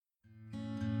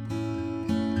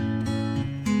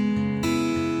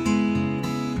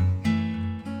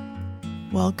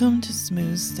Welcome to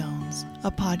Smooth Stones,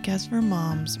 a podcast for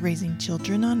moms raising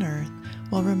children on earth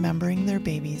while remembering their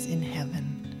babies in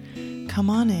heaven. Come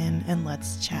on in and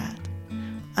let's chat.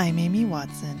 I'm Amy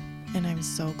Watson, and I'm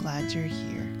so glad you're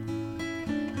here.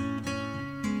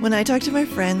 When I talk to my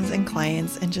friends and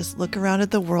clients and just look around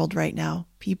at the world right now,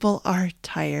 people are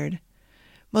tired.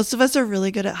 Most of us are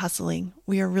really good at hustling.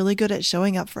 We are really good at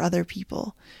showing up for other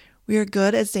people. We are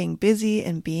good at staying busy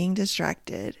and being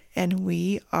distracted, and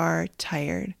we are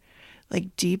tired,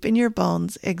 like deep in your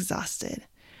bones, exhausted.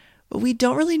 But we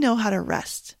don't really know how to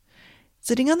rest.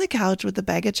 Sitting on the couch with a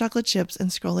bag of chocolate chips and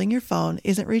scrolling your phone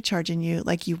isn't recharging you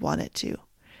like you want it to.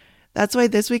 That's why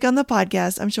this week on the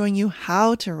podcast, I'm showing you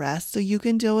how to rest so you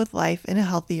can deal with life in a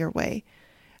healthier way.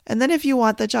 And then if you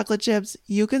want the chocolate chips,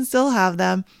 you can still have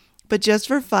them, but just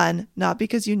for fun, not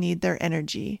because you need their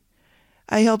energy.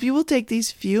 I hope you will take these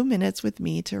few minutes with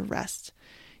me to rest.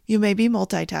 You may be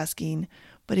multitasking,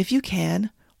 but if you can,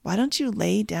 why don't you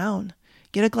lay down?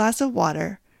 Get a glass of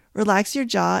water, relax your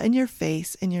jaw and your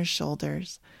face and your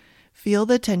shoulders. Feel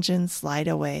the tension slide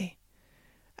away.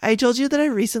 I told you that I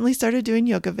recently started doing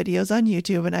yoga videos on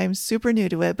YouTube and I'm super new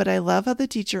to it, but I love how the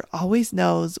teacher always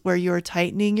knows where you are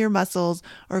tightening your muscles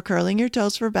or curling your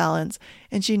toes for balance,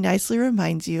 and she nicely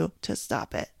reminds you to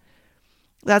stop it.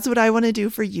 That's what I want to do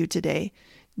for you today.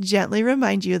 Gently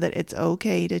remind you that it's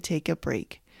okay to take a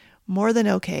break. More than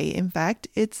okay. In fact,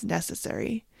 it's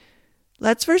necessary.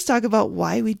 Let's first talk about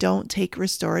why we don't take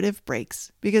restorative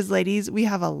breaks, because ladies, we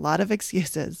have a lot of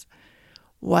excuses.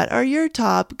 What are your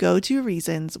top go-to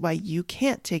reasons why you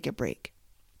can't take a break?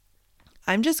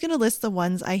 I'm just going to list the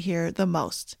ones I hear the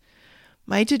most.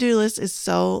 My to-do list is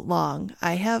so long.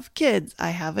 I have kids.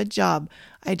 I have a job.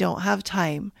 I don't have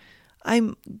time.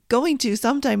 I'm going to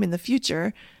sometime in the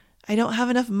future. I don't have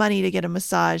enough money to get a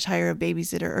massage, hire a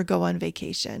babysitter, or go on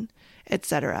vacation,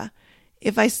 etc.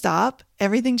 If I stop,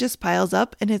 everything just piles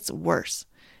up and it's worse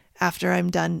after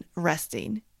I'm done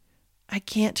resting. I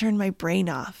can't turn my brain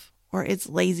off, or it's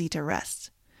lazy to rest.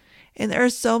 And there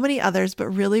are so many others, but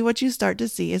really what you start to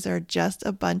see is there are just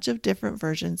a bunch of different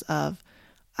versions of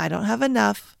I don't have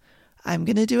enough, I'm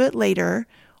going to do it later,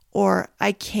 or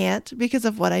I can't because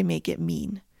of what I make it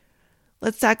mean.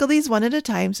 Let's tackle these one at a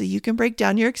time so you can break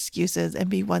down your excuses and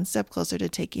be one step closer to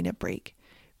taking a break.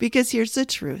 Because here's the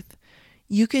truth.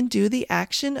 You can do the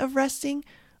action of resting,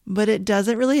 but it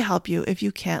doesn't really help you if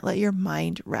you can't let your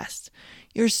mind rest.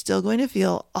 You're still going to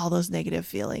feel all those negative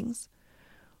feelings.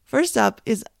 First up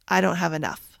is I don't have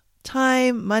enough.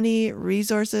 Time, money,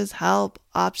 resources, help,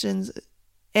 options,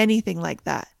 anything like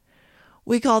that.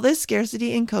 We call this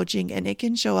scarcity in coaching, and it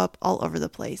can show up all over the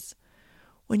place.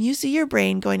 When you see your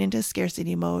brain going into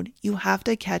scarcity mode, you have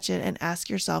to catch it and ask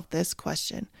yourself this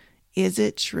question. Is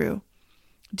it true?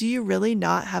 Do you really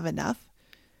not have enough?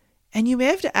 And you may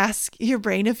have to ask your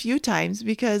brain a few times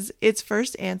because its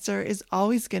first answer is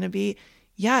always going to be,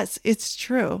 yes, it's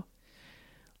true.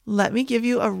 Let me give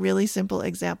you a really simple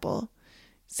example.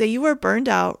 Say you are burned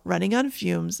out, running on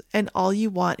fumes, and all you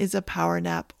want is a power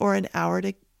nap or an hour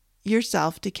to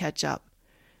yourself to catch up.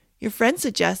 Your friend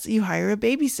suggests that you hire a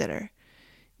babysitter.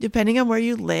 Depending on where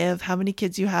you live, how many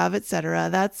kids you have, etc.,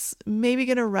 that's maybe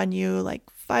going to run you like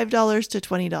 $5 to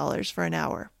 $20 for an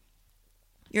hour.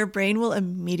 Your brain will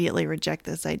immediately reject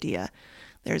this idea.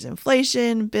 There's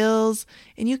inflation, bills,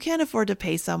 and you can't afford to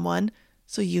pay someone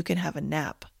so you can have a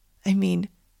nap. I mean,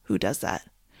 who does that?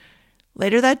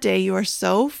 Later that day, you are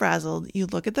so frazzled, you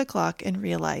look at the clock and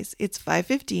realize it's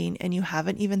 5:15 and you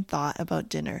haven't even thought about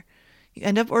dinner. You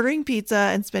end up ordering pizza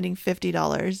and spending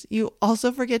 $50. You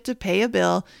also forget to pay a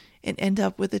bill and end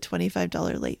up with a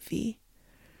 $25 late fee.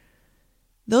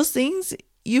 Those things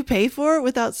you pay for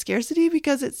without scarcity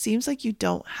because it seems like you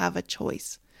don't have a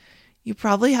choice. You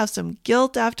probably have some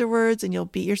guilt afterwards and you'll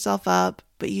beat yourself up,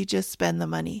 but you just spend the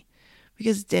money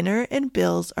because dinner and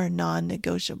bills are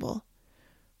non-negotiable.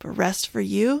 But rest for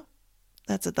you,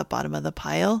 that's at the bottom of the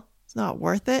pile. It's not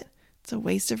worth it. It's a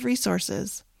waste of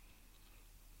resources.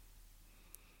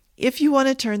 If you want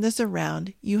to turn this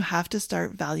around, you have to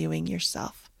start valuing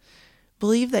yourself.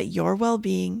 Believe that your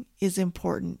well-being is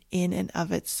important in and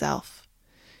of itself.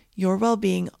 Your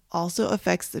well-being also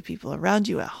affects the people around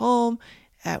you at home,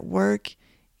 at work,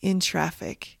 in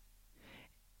traffic.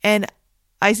 And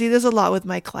I see this a lot with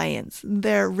my clients.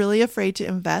 They're really afraid to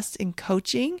invest in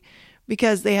coaching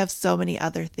because they have so many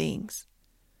other things.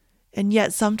 And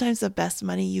yet sometimes the best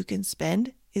money you can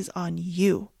spend is on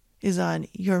you, is on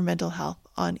your mental health,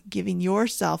 on giving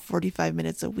yourself 45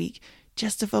 minutes a week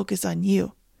just to focus on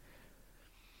you.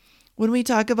 When we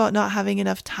talk about not having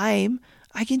enough time,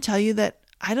 I can tell you that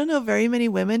I don't know very many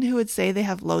women who would say they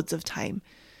have loads of time.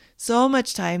 So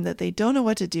much time that they don't know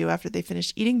what to do after they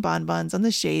finish eating bonbons on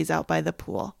the chaise out by the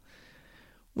pool.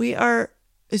 We are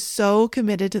so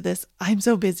committed to this "I'm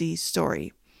so busy"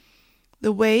 story.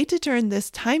 The way to turn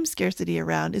this time scarcity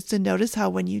around is to notice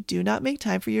how when you do not make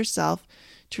time for yourself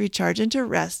to recharge and to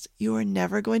rest, you are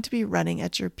never going to be running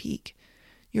at your peak.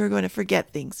 You are going to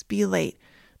forget things, be late,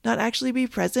 not actually be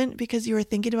present because you are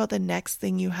thinking about the next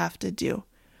thing you have to do.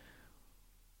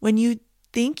 When you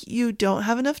think you don't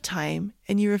have enough time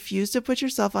and you refuse to put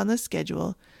yourself on the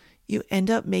schedule, you end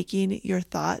up making your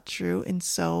thought true in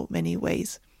so many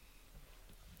ways.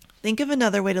 Think of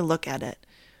another way to look at it.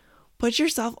 Put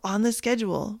yourself on the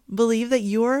schedule. Believe that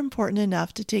you are important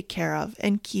enough to take care of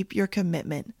and keep your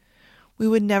commitment. We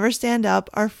would never stand up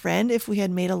our friend if we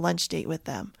had made a lunch date with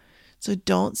them. So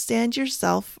don't stand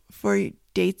yourself for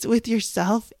dates with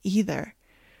yourself either.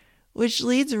 Which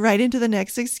leads right into the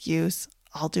next excuse,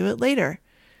 "I'll do it later."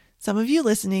 Some of you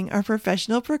listening are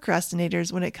professional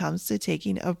procrastinators when it comes to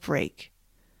taking a break.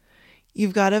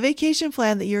 You've got a vacation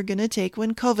plan that you're going to take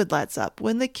when COVID lets up,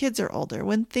 when the kids are older,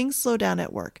 when things slow down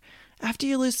at work, after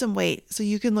you lose some weight so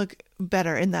you can look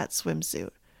better in that swimsuit.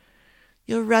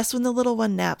 You'll rest when the little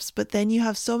one naps, but then you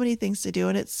have so many things to do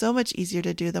and it's so much easier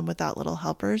to do them without little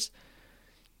helpers.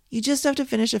 You just have to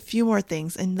finish a few more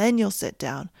things and then you'll sit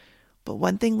down. But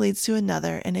one thing leads to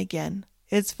another, and again,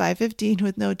 it's 5:15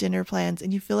 with no dinner plans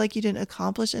and you feel like you didn't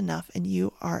accomplish enough and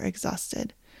you are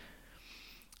exhausted.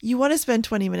 You want to spend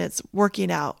 20 minutes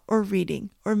working out or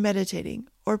reading or meditating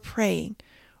or praying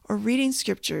or reading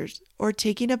scriptures or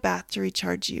taking a bath to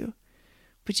recharge you.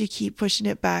 But you keep pushing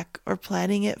it back or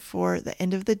planning it for the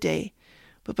end of the day.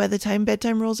 But by the time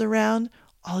bedtime rolls around,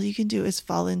 all you can do is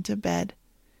fall into bed.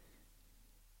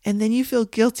 And then you feel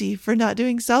guilty for not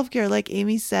doing self-care like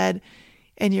Amy said,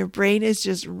 and your brain is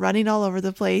just running all over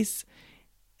the place,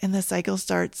 and the cycle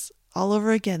starts all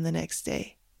over again the next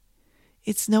day.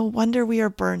 It's no wonder we are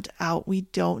burnt out. We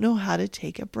don't know how to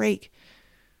take a break.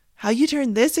 How you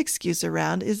turn this excuse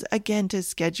around is, again, to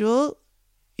schedule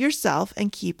yourself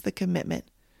and keep the commitment.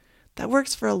 That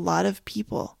works for a lot of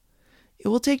people. It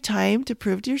will take time to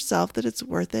prove to yourself that it's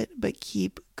worth it, but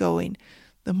keep going.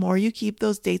 The more you keep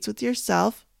those dates with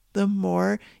yourself, the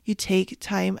more you take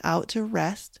time out to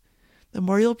rest, the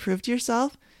more you'll prove to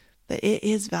yourself that it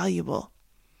is valuable.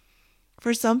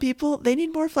 For some people, they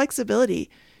need more flexibility.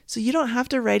 So you don't have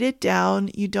to write it down,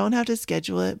 you don't have to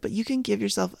schedule it, but you can give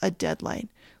yourself a deadline.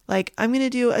 Like, I'm going to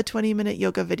do a 20-minute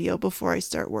yoga video before I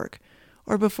start work,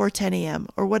 or before 10 a.m.,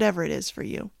 or whatever it is for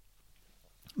you.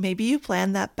 Maybe you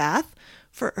plan that bath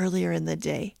for earlier in the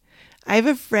day. I have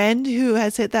a friend who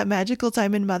has hit that magical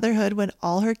time in motherhood when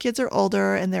all her kids are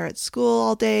older and they're at school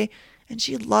all day, and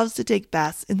she loves to take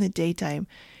baths in the daytime.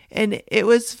 And it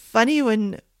was funny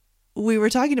when we were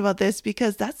talking about this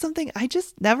because that's something I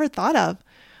just never thought of.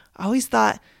 I always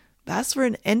thought baths were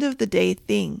an end of the day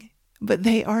thing, but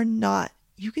they are not.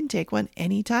 You can take one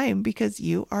anytime because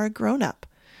you are a grown up.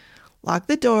 Lock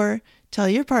the door, tell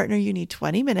your partner you need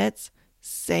 20 minutes,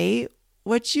 say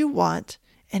what you want,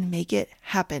 and make it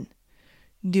happen.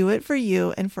 Do it for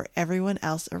you and for everyone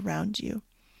else around you.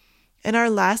 And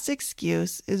our last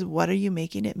excuse is, what are you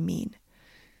making it mean?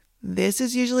 This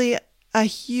is usually a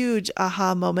huge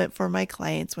aha moment for my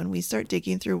clients when we start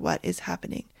digging through what is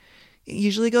happening. It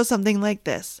usually goes something like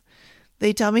this.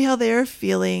 They tell me how they are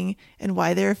feeling and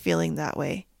why they are feeling that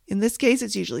way. In this case,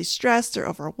 it's usually stressed or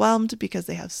overwhelmed because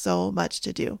they have so much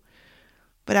to do.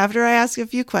 But after I ask a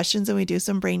few questions and we do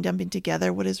some brain dumping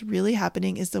together, what is really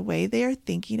happening is the way they are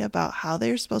thinking about how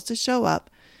they are supposed to show up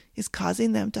is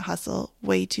causing them to hustle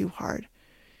way too hard.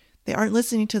 They aren't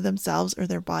listening to themselves or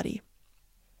their body.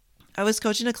 I was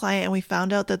coaching a client and we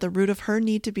found out that the root of her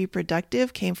need to be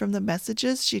productive came from the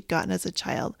messages she'd gotten as a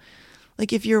child.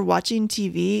 Like, if you're watching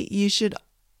TV, you should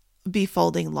be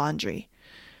folding laundry.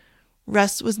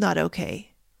 Rest was not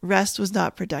okay. Rest was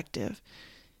not productive.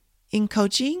 In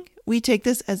coaching, we take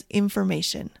this as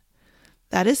information.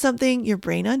 That is something your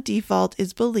brain on default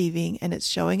is believing and it's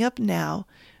showing up now,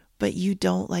 but you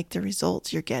don't like the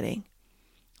results you're getting.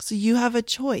 So you have a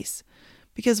choice,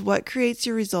 because what creates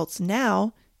your results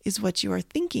now is what you are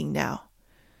thinking now.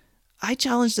 I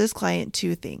challenged this client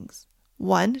 2 things.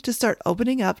 1, to start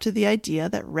opening up to the idea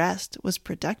that rest was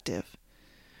productive.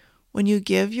 When you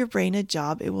give your brain a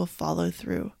job, it will follow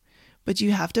through, but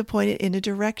you have to point it in a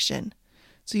direction.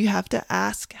 So you have to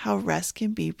ask how rest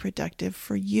can be productive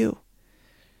for you.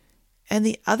 And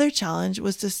the other challenge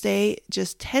was to stay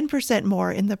just 10%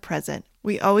 more in the present.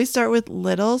 We always start with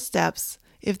little steps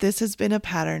if this has been a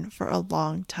pattern for a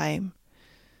long time.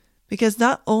 Because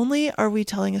not only are we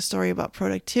telling a story about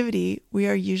productivity, we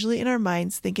are usually in our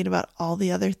minds thinking about all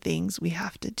the other things we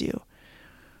have to do.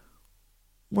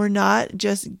 We're not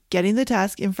just getting the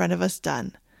task in front of us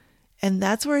done. And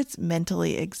that's where it's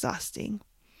mentally exhausting.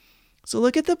 So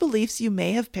look at the beliefs you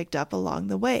may have picked up along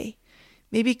the way.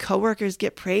 Maybe coworkers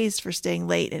get praised for staying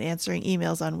late and answering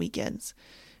emails on weekends.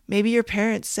 Maybe your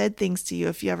parents said things to you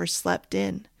if you ever slept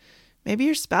in. Maybe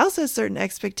your spouse has certain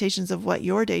expectations of what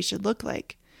your day should look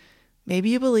like. Maybe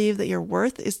you believe that your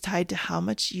worth is tied to how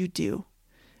much you do,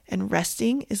 and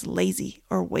resting is lazy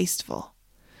or wasteful.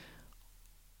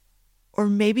 Or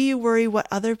maybe you worry what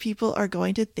other people are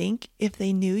going to think if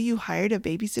they knew you hired a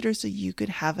babysitter so you could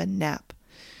have a nap.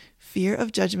 Fear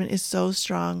of judgment is so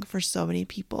strong for so many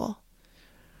people.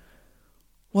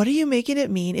 What are you making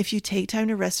it mean if you take time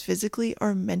to rest physically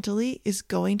or mentally is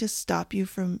going to stop you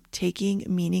from taking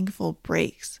meaningful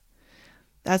breaks?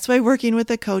 That's why working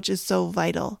with a coach is so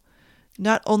vital.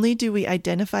 Not only do we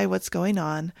identify what's going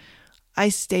on, I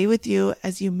stay with you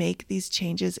as you make these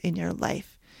changes in your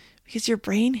life. Because your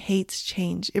brain hates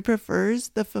change. It prefers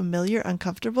the familiar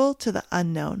uncomfortable to the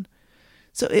unknown.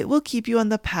 So it will keep you on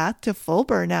the path to full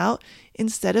burnout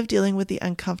instead of dealing with the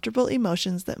uncomfortable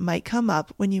emotions that might come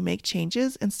up when you make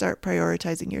changes and start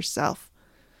prioritizing yourself.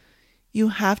 You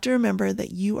have to remember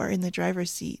that you are in the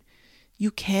driver's seat.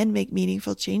 You can make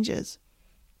meaningful changes.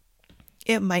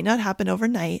 It might not happen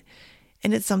overnight,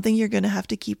 and it's something you're going to have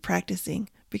to keep practicing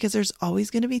because there's always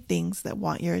going to be things that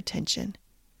want your attention.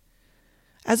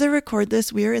 As I record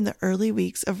this, we are in the early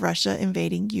weeks of Russia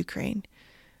invading Ukraine.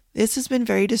 This has been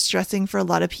very distressing for a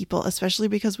lot of people, especially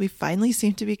because we finally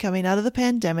seem to be coming out of the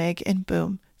pandemic and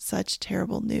boom, such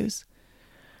terrible news.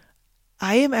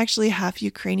 I am actually half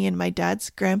Ukrainian. My dad's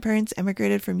grandparents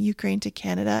emigrated from Ukraine to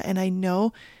Canada, and I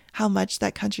know how much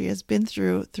that country has been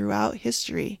through throughout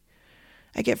history.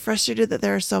 I get frustrated that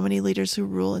there are so many leaders who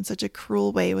rule in such a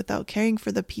cruel way without caring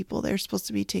for the people they're supposed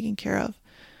to be taking care of.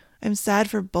 I'm sad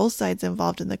for both sides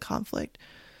involved in the conflict.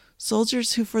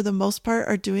 Soldiers who, for the most part,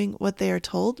 are doing what they are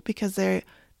told because there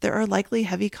are likely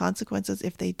heavy consequences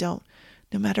if they don't,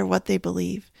 no matter what they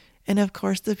believe. And of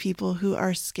course, the people who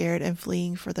are scared and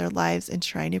fleeing for their lives and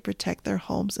trying to protect their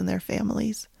homes and their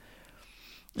families.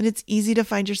 And it's easy to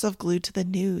find yourself glued to the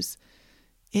news.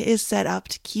 It is set up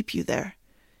to keep you there.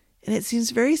 And it seems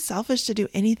very selfish to do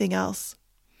anything else.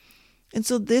 And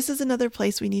so this is another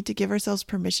place we need to give ourselves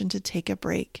permission to take a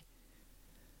break.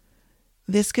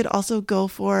 This could also go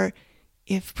for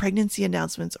if pregnancy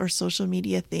announcements or social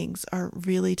media things are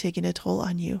really taking a toll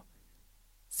on you.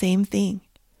 Same thing.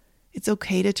 It's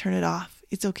okay to turn it off.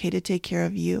 It's okay to take care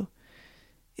of you.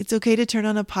 It's okay to turn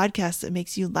on a podcast that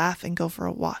makes you laugh and go for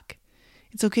a walk.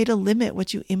 It's okay to limit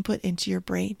what you input into your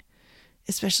brain,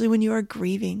 especially when you are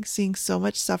grieving. Seeing so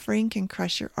much suffering can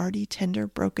crush your already tender,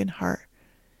 broken heart.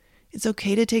 It's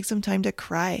okay to take some time to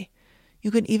cry.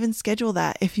 You can even schedule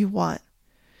that if you want.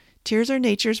 Tears are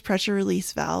nature's pressure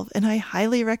release valve, and I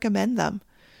highly recommend them.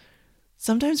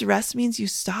 Sometimes rest means you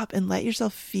stop and let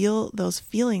yourself feel those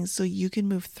feelings so you can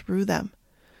move through them.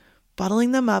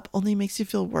 Bottling them up only makes you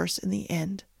feel worse in the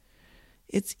end.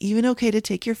 It's even okay to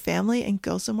take your family and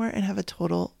go somewhere and have a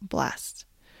total blast.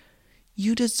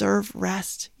 You deserve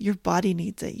rest. Your body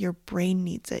needs it. Your brain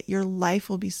needs it. Your life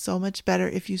will be so much better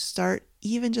if you start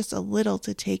even just a little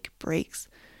to take breaks.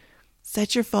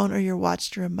 Set your phone or your watch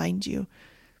to remind you.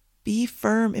 Be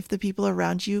firm if the people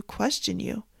around you question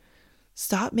you.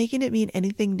 Stop making it mean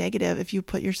anything negative if you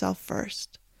put yourself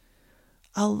first.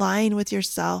 Align with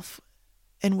yourself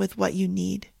and with what you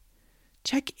need.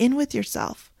 Check in with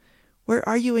yourself. Where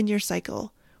are you in your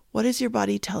cycle? What is your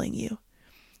body telling you?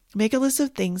 Make a list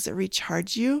of things that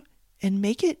recharge you and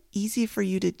make it easy for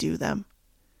you to do them.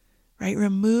 Right?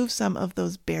 Remove some of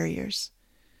those barriers.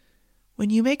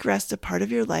 When you make rest a part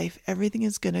of your life, everything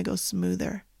is going to go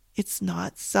smoother. It's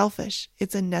not selfish.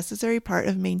 It's a necessary part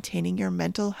of maintaining your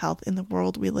mental health in the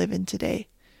world we live in today.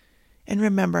 And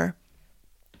remember,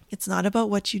 it's not about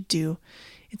what you do.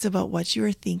 It's about what you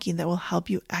are thinking that will help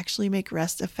you actually make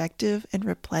rest effective and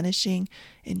replenishing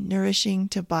and nourishing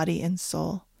to body and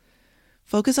soul.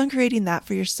 Focus on creating that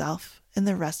for yourself, and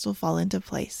the rest will fall into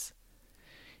place.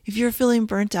 If you're feeling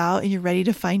burnt out and you're ready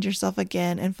to find yourself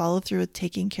again and follow through with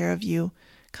taking care of you,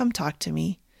 come talk to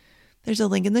me. There's a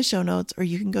link in the show notes, or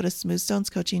you can go to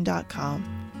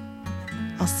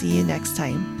smoothstonescoaching.com. I'll see you next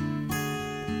time.